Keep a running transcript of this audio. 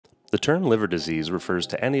The term liver disease refers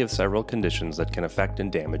to any of several conditions that can affect and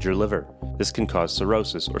damage your liver. This can cause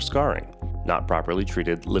cirrhosis or scarring. Not properly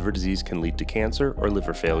treated, liver disease can lead to cancer or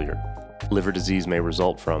liver failure. Liver disease may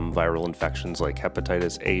result from viral infections like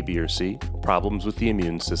hepatitis A, B, or C, problems with the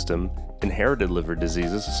immune system, inherited liver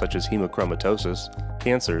diseases such as hemochromatosis,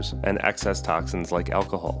 cancers, and excess toxins like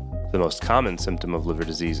alcohol. The most common symptom of liver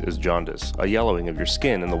disease is jaundice, a yellowing of your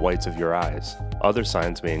skin and the whites of your eyes. Other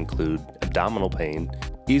signs may include abdominal pain,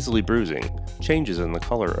 easily bruising, changes in the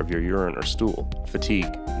color of your urine or stool,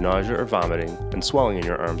 fatigue, nausea or vomiting, and swelling in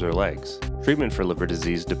your arms or legs. Treatment for liver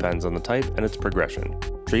disease depends on the type and its progression.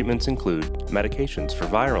 Treatments include medications for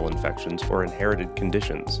viral infections or inherited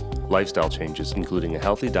conditions, lifestyle changes including a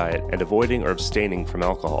healthy diet and avoiding or abstaining from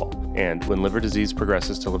alcohol, and when liver disease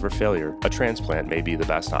progresses to liver failure, a transplant may be the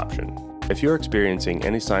best option. If you're experiencing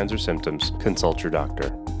any signs or symptoms, consult your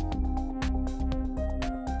doctor.